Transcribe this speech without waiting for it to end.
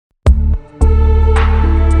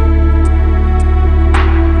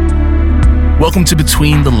Welcome to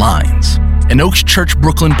Between the Lines, an Oaks Church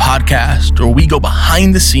Brooklyn podcast where we go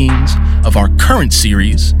behind the scenes of our current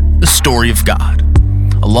series, The Story of God,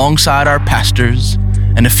 alongside our pastors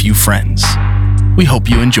and a few friends. We hope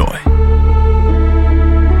you enjoy.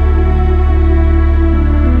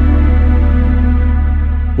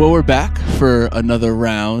 Well, we're back for another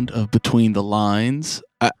round of Between the Lines.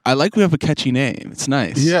 I like we have a catchy name. It's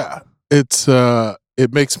nice. Yeah,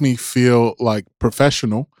 it makes me feel like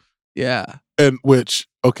professional. Yeah. And before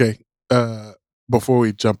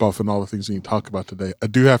we jump off and all the things we can talk about today, I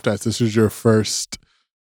do have to ask, this is your first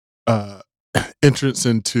entrance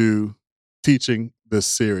into teaching this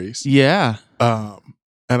series. Yeah. And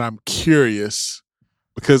I'm curious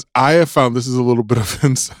because I have found, this is a little bit of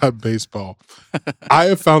inside baseball. I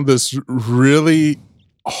have found this really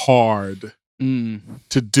hard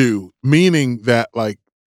to do, meaning that, like,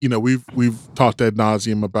 you know, we've talked ad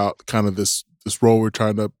nauseum about kind of this role we're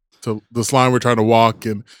trying to this line we're trying to walk,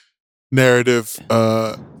 and narrative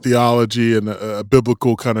theology and a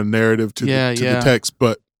biblical kind of narrative to the text.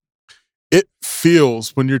 But it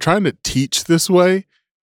feels, when you're trying to teach this way,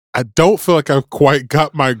 I don't feel like I've quite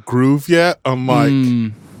got my groove yet. I'm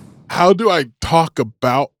like, how do I talk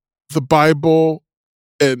about the Bible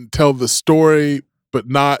and tell the story, but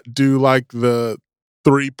not do like the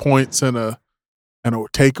 3 points and a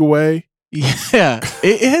takeaway? Yeah,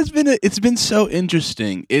 it's been so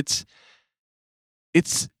interesting. It's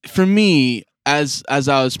for me, as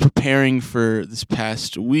I was preparing for this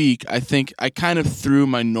past week, I think I kind of threw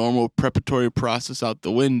my normal preparatory process out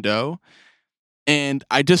the window, and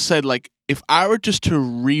I just said, like, if I were just to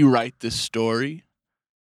rewrite this story,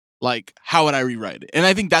 like, how would I rewrite it? And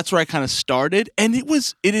I think that's where I kind of started. And you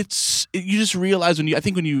just realize when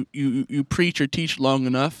you preach or teach long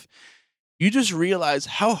enough, you just realize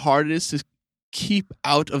how hard it is to keep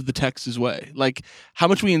out of the text's way. Like, how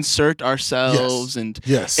much we insert ourselves and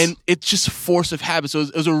it's just a force of habit. So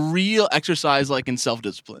it was a real exercise, like, in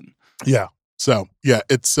self-discipline. Yeah. So yeah,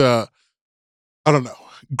 it's I don't know,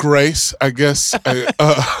 grace, I guess.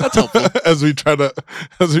 That's helpful as we try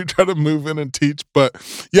to move in and teach.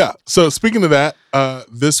 But yeah. So speaking of that,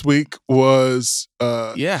 this week was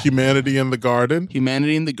Humanity in the Garden.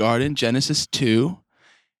 Humanity in the Garden, Genesis 2.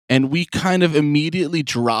 And we kind of immediately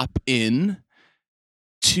drop in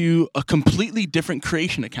to a completely different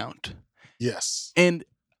creation account. Yes. And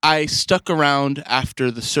I stuck around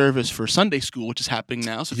after the service for Sunday school, which is happening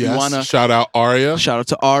now. So if you want to... Shout out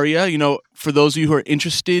to Aria. You know, for those of you who are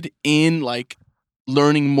interested in, like,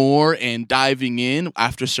 learning more and diving in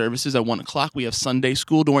after services at 1:00, we have Sunday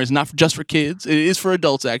school. Don't worry, it's not just for kids. It is for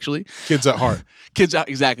adults, actually. Kids at heart. Kids out,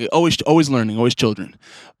 exactly. Always learning, always children.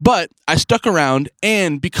 But I stuck around,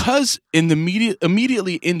 and because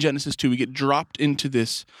immediately in Genesis 2, we get dropped into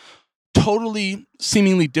this totally,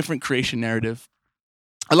 seemingly different creation narrative.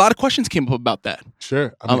 A lot of questions came up about that.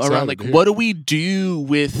 Sure. Around, like, what do we do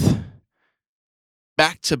with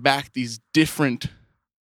back-to-back these different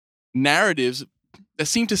narratives that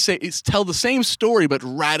seem to tell the same story but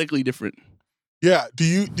radically different? Yeah. Do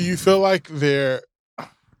you feel like they're,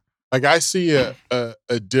 like, I see a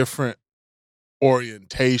different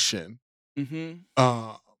orientation. Mm-hmm.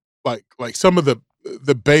 Like some of the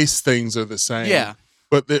base things are the same. Yeah.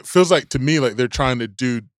 But it feels like, to me, like they're trying to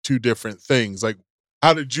do two different things. Like,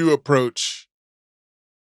 how did you approach?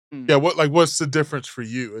 Yeah. What's the difference for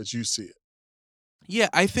you as you see it? Yeah,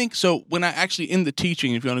 I think so. When I actually, in the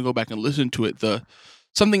teaching, if you want to go back and listen to it,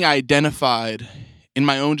 something I identified in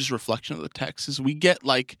my own just reflection of the text is we get,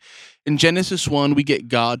 like, in Genesis 1, we get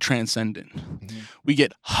God transcendent. Mm-hmm. We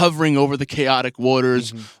get hovering over the chaotic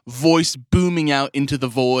waters, voice booming out into the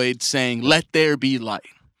void saying, "Let there be light."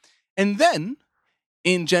 And then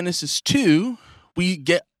in Genesis 2, we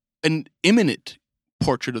get an imminent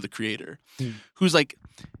portrait of the Creator who's, like,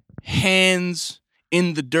 hands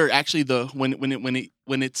in the dirt. Actually,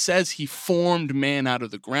 when it says he formed man out of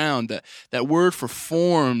the ground, that word for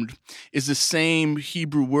formed is the same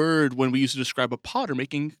Hebrew word when we used to describe a potter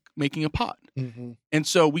making a pot. Mm-hmm. And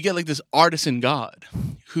so we get, like, this artisan God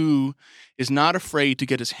who is not afraid to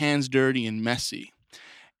get his hands dirty and messy.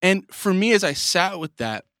 And for me, as I sat with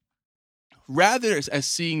that, rather as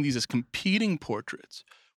seeing these as competing portraits,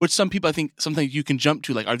 which some people, I think, sometimes you can jump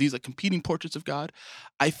to, like, are these like competing portraits of God?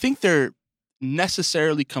 I think they're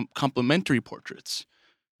necessarily complementary portraits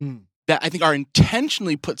that I think are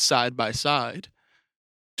intentionally put side by side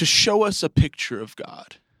to show us a picture of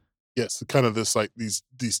God. Yes, kind of this, like, these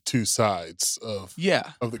two sides of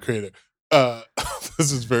the Creator.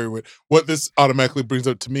 This is very weird. What this automatically brings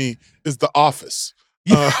up to me is The Office.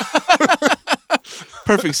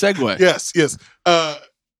 Perfect segue. Yes.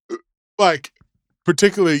 Like,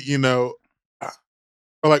 particularly, you know,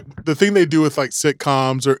 or like the thing they do with like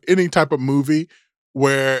sitcoms or any type of movie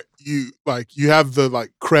where you have the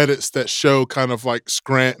like credits that show kind of like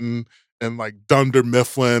Scranton and like Dunder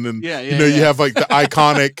Mifflin and you have like the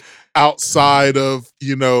iconic outside of,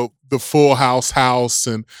 the Full House house,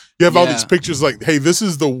 and you have all these pictures like, hey, this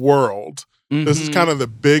is the world. Mm-hmm. This is kind of the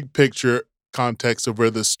big picture context of where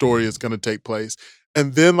this story is going to take place.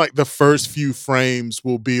 And then like the first few frames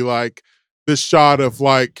will be like this shot of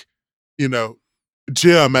like,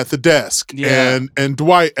 Jim at the desk and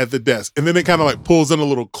Dwight at the desk. And then it kind of like pulls in a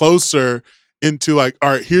little closer into like,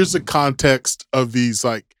 all right, here's the context of these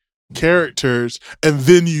like characters. And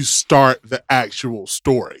then you start the actual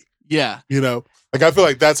story. Yeah. Like I feel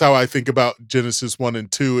like that's how I think about Genesis 1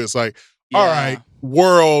 and 2 is like, all right,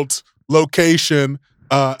 world, location,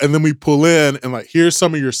 and then we pull in and like, here's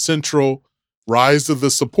some of your central rise of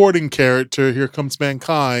the supporting character. Here comes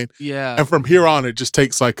mankind. Yeah. And from here on, it just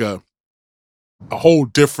takes like a whole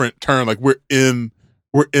different turn. Like we're in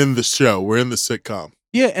the show. We're in the sitcom.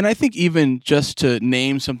 Yeah, and I think even just to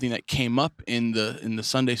name something that came up in the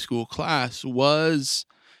Sunday school class was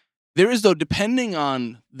there is, though, depending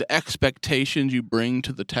on the expectations you bring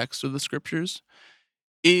to the text of the scriptures,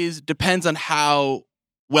 depends on how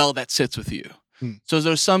well that sits with you. So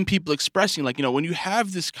there's some people expressing like, when you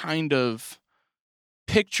have this kind of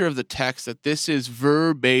picture of the text that this is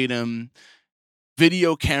verbatim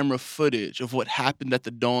video camera footage of what happened at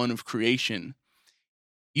the dawn of creation,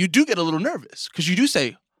 you do get a little nervous because you do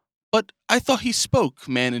say, but I thought he spoke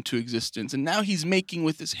man into existence and now he's making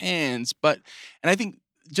with his hands. And I think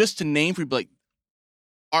just to name for people, like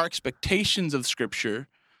our expectations of scripture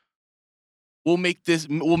will make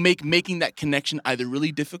making that connection either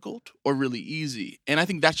really difficult or really easy. And I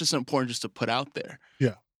think that's just important just to put out there.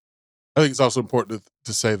 Yeah. I think it's also important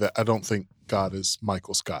to say that I don't think God is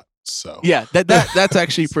Michael Scott. So yeah, that's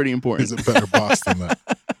actually pretty important. He's a better boss than that.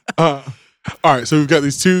 All right, so we've got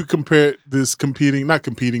these two not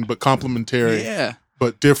competing, but complementary,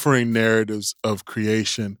 but differing narratives of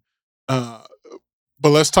creation. But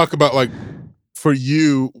let's talk about like for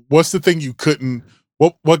you, what's the thing you couldn't?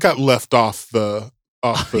 What got left off the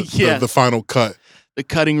final cut? The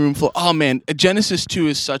cutting room floor. Oh man, Genesis 2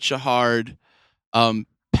 is such a hard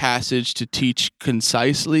passage to teach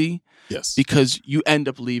concisely. Yes, because you end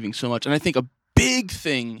up leaving so much, and I think a big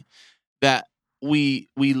thing that we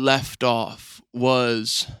left off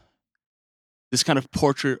was this kind of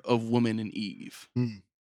portrait of woman and Eve. And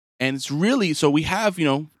it's really, so we have,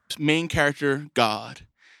 main character, God.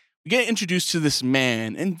 We get introduced to this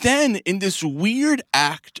man, and then in this weird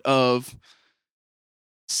act of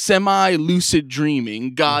semi-lucid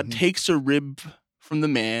dreaming, God takes a rib from the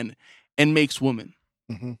man and makes woman.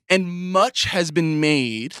 And much has been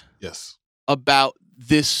made about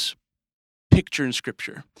this picture in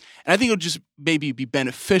scripture. And I think it'll just maybe be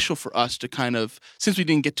beneficial for us to kind of, since we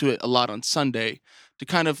didn't get to it a lot on Sunday, to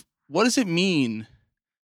kind of, what does it mean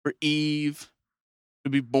for Eve to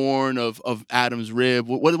be born of Adam's rib?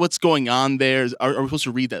 What's going on there? Are we supposed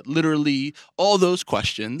to read that literally? All those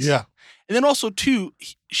questions. Yeah. And then also, too,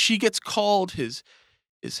 she gets called his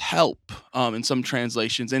help in some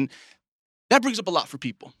translations. And that brings up a lot for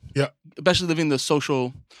people. Yeah. Especially living in the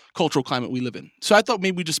social, cultural climate we live in. So I thought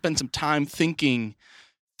maybe we just spend some time thinking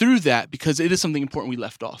through that because it is something important we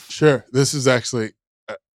left off. Sure. This is actually,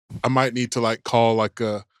 I might need to like call like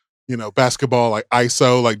a, basketball, like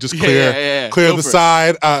ISO, like just clear the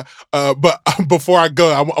side. But before I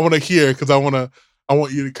go, I want to hear, because I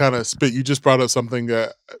want you to kind of spit. You just brought up something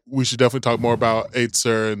that we should definitely talk more about,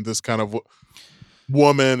 Eitzer, and this kind of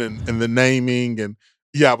woman and the naming. And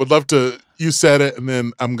yeah, I would love to, you said it, and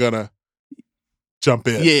then I'm going to jump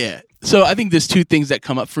in. Yeah. So I think there's two things that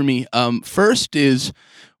come up for me. First is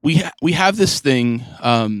we have this thing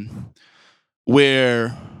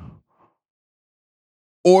where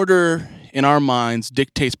order in our minds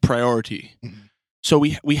dictates priority. So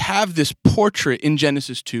we have this portrait in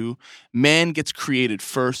Genesis 2, man gets created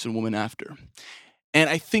first and woman after. And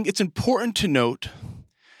I think it's important to note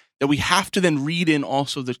that we have to then read in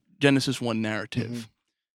also the Genesis 1 narrative.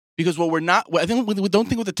 Because we don't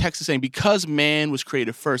think what the text is saying, because man was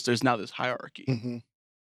created first, there's now this hierarchy.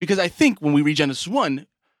 Because I think when we read Genesis 1,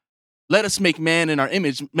 let us make man in our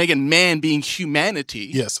image, making man being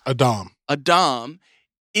humanity. Yes, Adam. Adam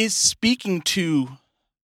is speaking to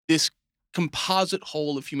this composite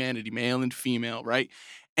whole of humanity, male and female, right?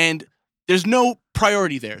 And there's no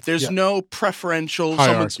priority there. There's no preferential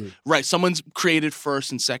hierarchy. Someone's created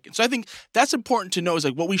first and second. So I think that's important to know, is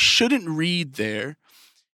like what we shouldn't read there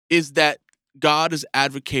is that God is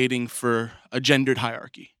advocating for a gendered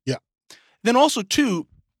hierarchy. Yeah. Then also, too,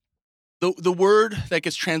 the word that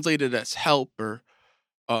gets translated as help or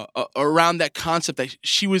around that concept that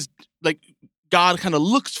she was like, God kind of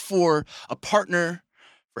looks for a partner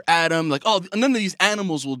for Adam, like, oh, none of these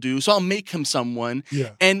animals will do, so I'll make him someone.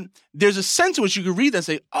 Yeah. And there's a sense in which you could read that and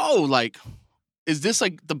say, oh, like, is this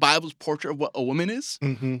like the Bible's portrait of what a woman is?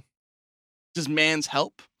 Mm-hmm. Does man's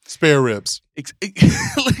help? Spare ribs.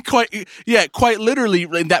 Quite literally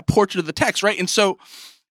in that portrait of the text, right? And so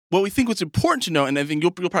what we think what's important to know, and I think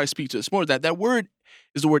you'll probably speak to this more, that word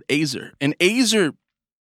is the word azer. And azer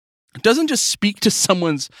doesn't just speak to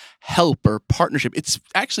someone's help or partnership. It's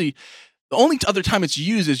actually the only other time it's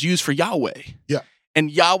used is used for Yahweh. Yeah. And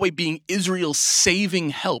Yahweh being Israel's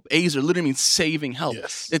saving help. Azer literally means saving help.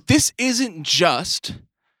 Yes. That this isn't just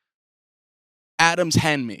Adam's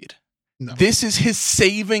handmaid. No. This is his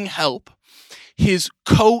saving help, his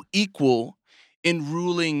co-equal in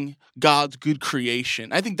ruling God's good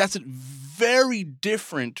creation. I think that's a very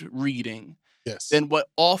different reading than what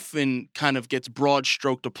often kind of gets broad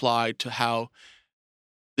stroked applied to how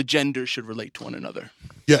the genders should relate to one another.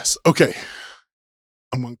 Yes. Okay.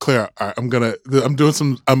 I'm unclear. All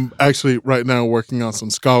right, I'm actually right now working on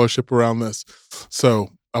some scholarship around this.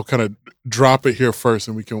 So I'll kind of drop it here first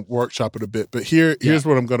and we can workshop it a bit. But here's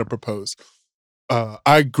what I'm going to propose. I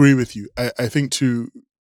agree with you. I think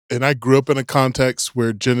and I grew up in a context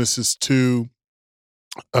where Genesis 2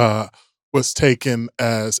 was taken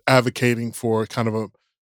as advocating for kind of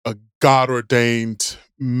a God-ordained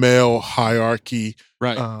male hierarchy.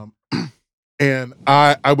 Right. And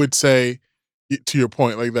I would say, to your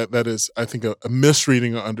point, like that is, I think, a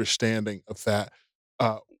misreading or understanding of that.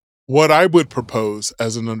 What I would propose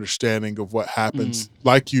as an understanding of what happens,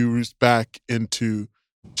 like you reach back into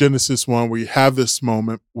Genesis 1, where you have this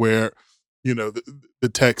moment where, you know, the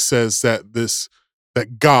text says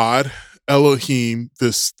that God, Elohim,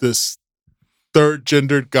 this third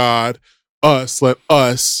gendered God, let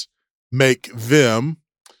us make them,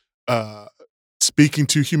 speaking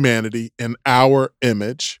to humanity in our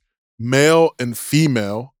image, male and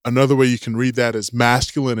female. Another way you can read that is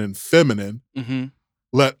masculine and feminine. Mm-hmm.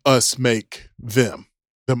 Let us make them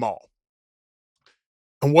all.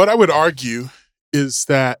 And what I would argue is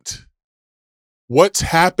that what's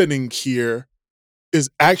happening here is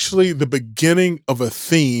actually the beginning of a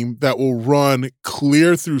theme that will run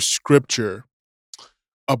clear through Scripture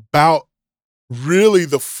about really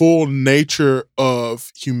the full nature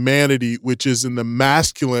of humanity, which is in the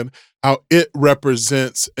masculine, how it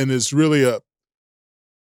represents and is really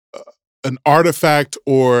an artifact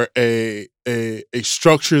or a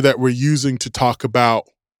structure that we're using to talk about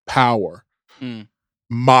power,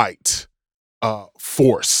 might,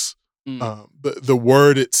 force. The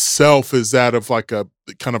word itself is that of like a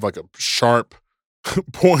kind of like a sharp,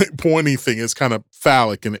 pointy thing. It's kind of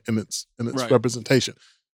phallic in its right. representation.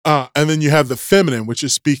 And then you have the feminine, which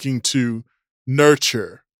is speaking to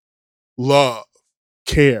nurture, love,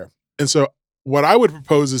 care. And so what I would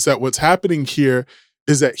propose is that what's happening here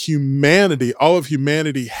is that humanity, all of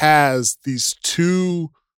humanity has these two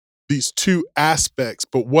aspects,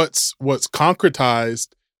 but what's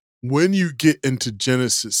concretized when you get into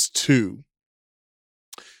Genesis 2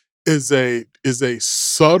 is a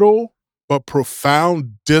subtle but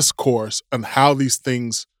profound discourse on how these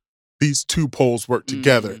two poles work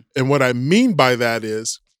together. And what I mean by that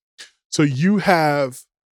is, so you have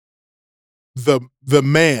the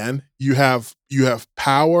man, you have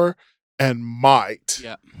power and might,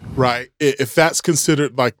 right? If that's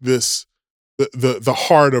considered like this, the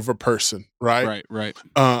heart of a person, right? Right.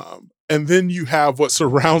 And then you have what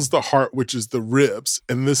surrounds the heart, which is the ribs,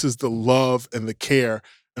 and this is the love and the care.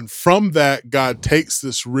 And from that, God takes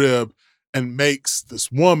this rib and makes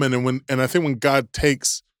this woman. And I think when God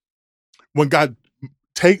takes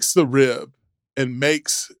the rib and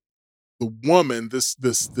makes the woman, this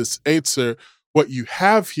Eitzer, what you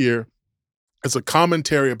have here is a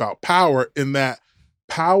commentary about power, in that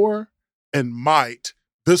power and might,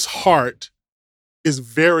 this heart is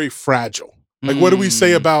very fragile. Like, what do we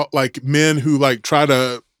say about like men who like try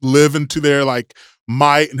to live into their like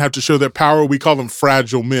might and have to show their power? We call them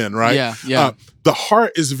fragile men, right? Yeah. The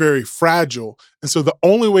heart is very fragile. And so the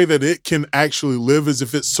only way that it can actually live is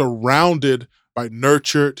if it's surrounded by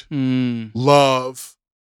nurtured love,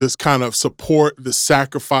 this kind of support, the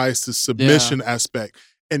sacrifice, the submission aspect.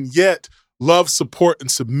 And yet love, support,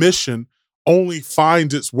 and submission only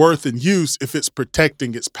finds its worth and use if it's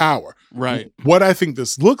protecting its power. Right. What I think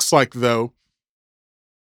this looks like, though,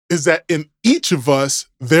 is that in each of us,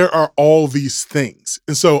 there are all these things.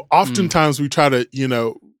 And so oftentimes we try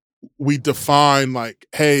to, we define like,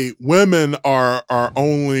 hey, women are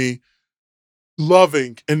only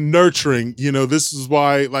loving and nurturing. This is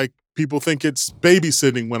why like people think it's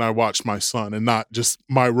babysitting when I watch my son and not just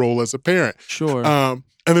my role as a parent. Sure. And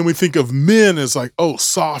then we think of men as like, oh,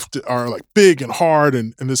 soft or like big and hard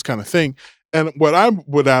and this kind of thing. And what I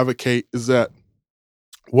would advocate is that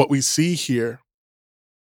what we see here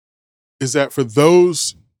is that for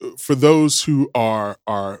those who are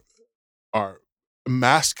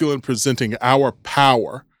masculine presenting, our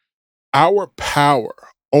power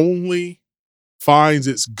only finds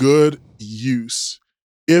its good use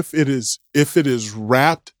if it is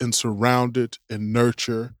wrapped and surrounded in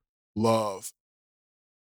nurture, love,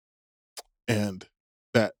 and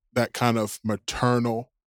that kind of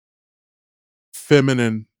maternal,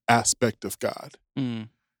 feminine aspect of God. Mm.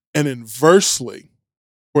 And inversely,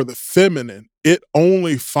 for the feminine, it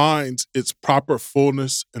only finds its proper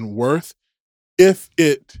fullness and worth if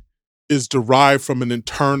it is derived from an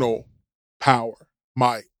internal power,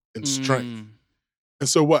 might, and strength. And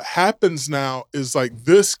so what happens now is like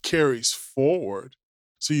this carries forward.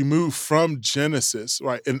 So you move from Genesis,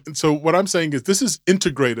 right? And so what I'm saying is this is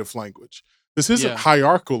integrative language. This isn't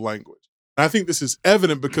hierarchical language. And I think this is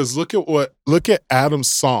evident because look at Adam's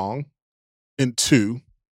song in 2.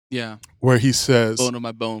 Yeah. Where he says, bone of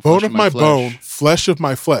my bone, bone of my bone, flesh of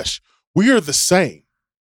my flesh. We are the same.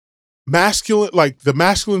 Masculine, like the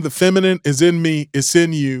masculine, the feminine is in me, it's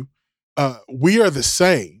in you. We are the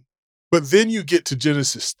same. But then you get to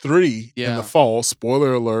Genesis 3 in the fall,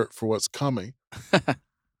 spoiler alert for what's coming.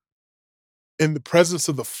 In the presence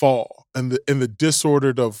of the fall and in the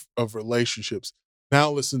disordered of relationships.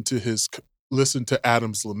 Now listen to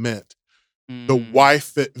Adam's lament.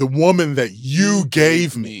 The woman that you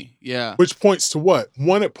gave me. Yeah. Which points to what?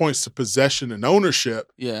 One, it points to possession and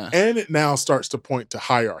ownership. Yeah. And it now starts to point to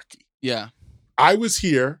hierarchy. Yeah. I was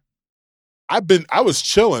here. I was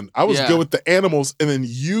chilling. I was good with the animals. And then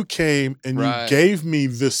you came and you gave me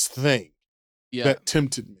this thing that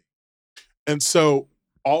tempted me. And so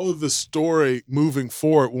all of the story moving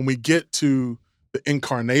forward, when we get to the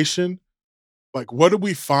incarnation, like what do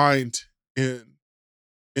we find in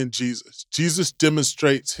Jesus? Jesus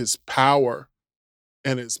demonstrates his power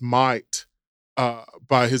and his might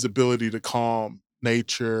by his ability to calm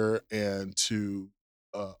nature and to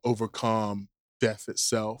overcome death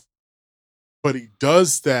itself. But he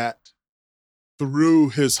does that through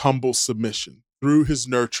his humble submission, through his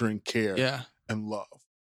nurturing care and love.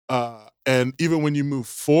 And even when you move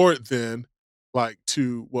forward then, like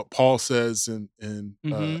to what Paul says in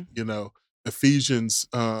Ephesians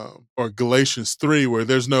or Galatians 3, where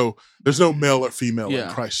there's no male or female in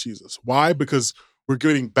Christ Jesus. Why? Because we're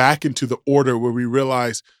getting back into the order where we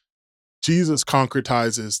realize Jesus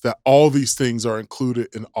concretizes that all these things are included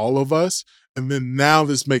in all of us. And then now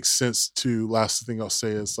this makes sense to, last thing I'll say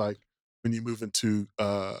is like when you move into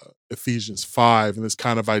Ephesians 5 and this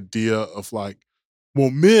kind of idea of like,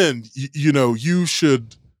 well, men, you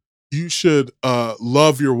should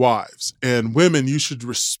love your wives, and women, you should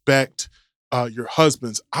respect your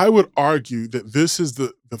husbands. I would argue that this is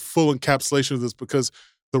the full encapsulation of this, because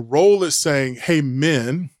the role is saying, hey,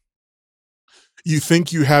 men, you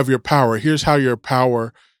think you have your power. Here's how your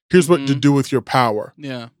power, here's what to do with your power.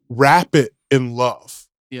 Yeah. Wrap it in love.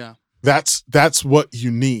 Yeah. That's what you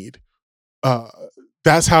need.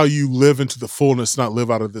 That's how you live into the fullness, not live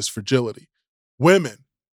out of this fragility. Women,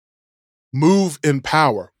 move in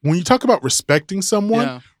power. When you talk about respecting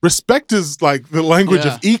someone, respect is like the language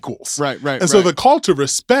of equals. Right. And so the call to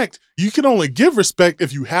respect, you can only give respect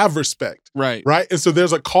if you have respect. Right. And so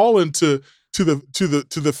there's a call into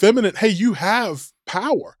the feminine, hey, you have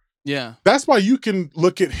power. Yeah. That's why you can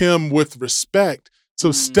look at him with respect.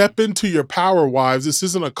 So step into your power, wives. This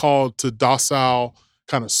isn't a call to docile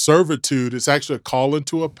kind of servitude. It's actually a call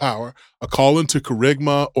into a power, a call into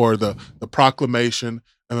charisma or the proclamation,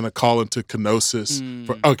 and then a call into kenosis.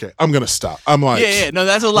 Okay, I'm going to stop. I'm like... No,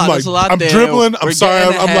 that's a lot. There's a lot I'm there. dribbling. I'm We're sorry.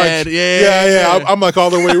 I'm ahead. like... I'm like all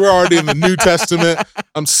the way. We're already in the New Testament.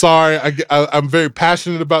 I'm sorry. I'm very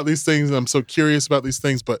passionate about these things, and I'm so curious about these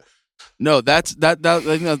things, but... No, I think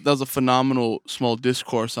that was a phenomenal small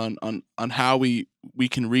discourse on how we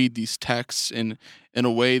can read these texts in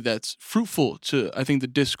a way that's fruitful to, I think, the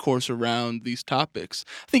discourse around these topics.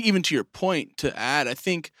 I think even to your point, to add, I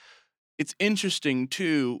think it's interesting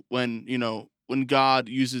too when God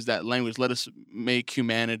uses that language, let us make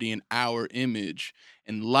humanity in our image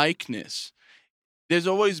and likeness. There's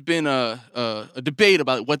always been a debate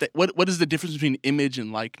about what is the difference between image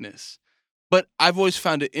and likeness. But I've always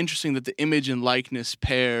found it interesting that the image and likeness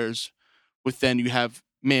pairs with, then you have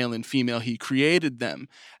male and female, he created them,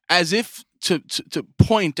 as if to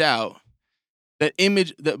point out that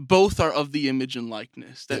image, that both are of the image and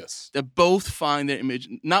likeness, that both find their image.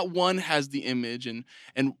 Not one has the image and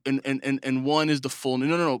one is the full.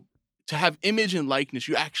 No. To have image and likeness,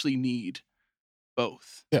 you actually need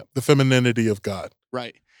both. Yeah, the femininity of God.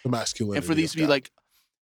 Right. The masculinity. And for these to be like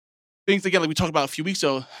things, again, like we talked about a few weeks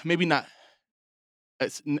ago, maybe not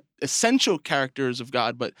essential characters of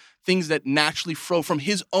God, but things that naturally flow from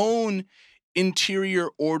his own interior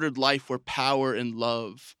ordered life where power and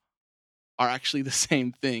love are actually the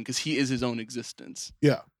same thing because he is his own existence.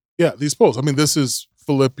 Yeah. Yeah, these poles. I mean, this is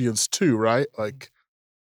Philippians 2, right? Like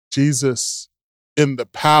Jesus in the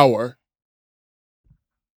power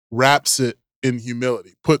wraps it in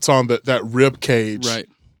humility, puts on that rib cage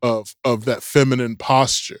of that feminine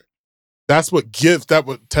posture. That's what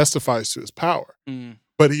testifies to his power. Mm.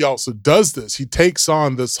 But he also does this. He takes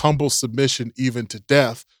on this humble submission even to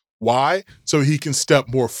death. Why? So he can step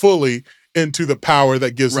more fully into the power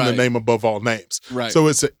that gives him the name above all names. Right. So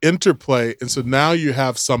it's an interplay. And so now you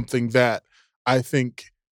have something that I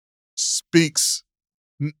think speaks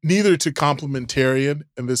neither to complementarian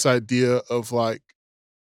and this idea of like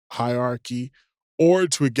hierarchy or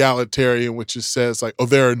to egalitarian, which just says like, oh,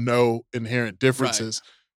 there are no inherent differences.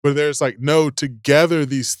 Right. But there's like, no, together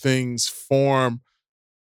these things form.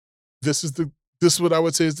 This is what I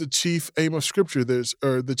would say is the chief aim of Scripture.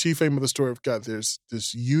 The chief aim of the story of God. There's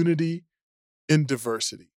this unity in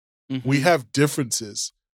diversity. Mm-hmm. We have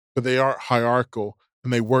differences, but they aren't hierarchical,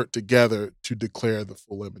 and they work together to declare the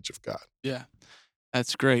full image of God. Yeah,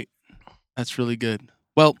 that's great. That's really good.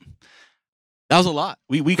 Well, that was a lot.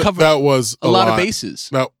 We covered that was a lot of bases.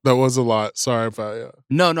 That was a lot. Sorry if I.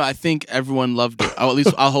 No, I think everyone loved it. At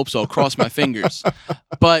least I hope so. Cross my fingers.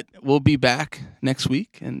 But we'll be back next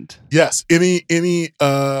week. And yes, any.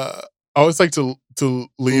 I always like to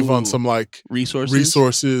leave on some like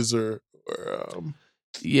resources or.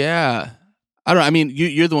 Yeah, I don't. I mean,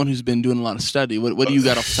 you're the one who's been doing a lot of study. What do you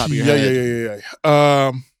got off the top of your head?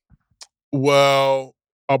 Yeah. Well,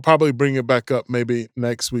 I'll probably bring it back up maybe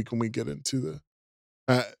next week when we get into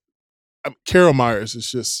the. Carol Myers is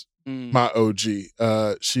just my OG.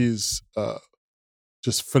 She's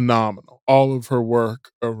just phenomenal. All of her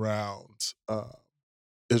work around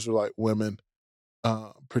Israelite women,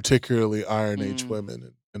 particularly Iron Age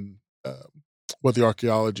women, and what the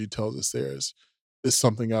archaeology tells us there is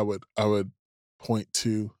something I would point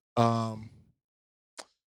to.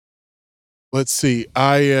 Let's see.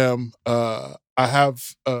 I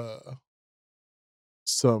have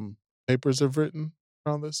some papers I've written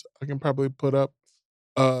around this. I can probably put up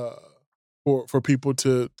for people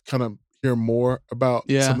to kind of hear more about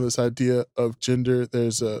some of this idea of gender.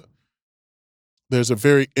 There's a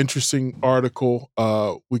very interesting article.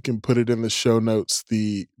 We can put it in the show notes.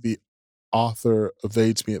 The author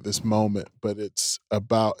evades me at this moment, but it's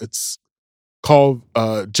called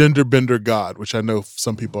Gender Bender God, which I know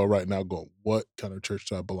some people are right now going, what kind of church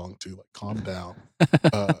do I belong to? Like, calm down.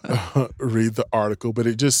 Read the article. But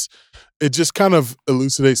it just kind of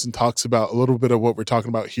elucidates and talks about a little bit of what we're talking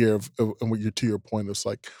about here. And what you're to your point, it's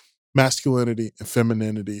like masculinity and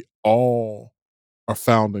femininity all are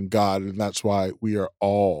found in God. And that's why we are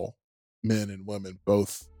all men and women,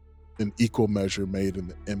 both in equal measure made in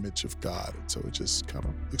the image of God. And so it just kind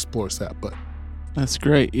of explores that. But that's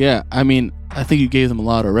great. Yeah. I mean, I think you gave them a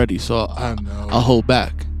lot already, so I know. I'll hold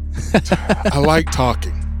back. I like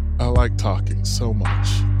talking. I like talking so much.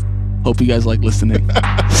 Hope you guys like listening.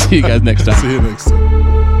 See you guys next time. See you next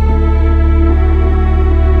time.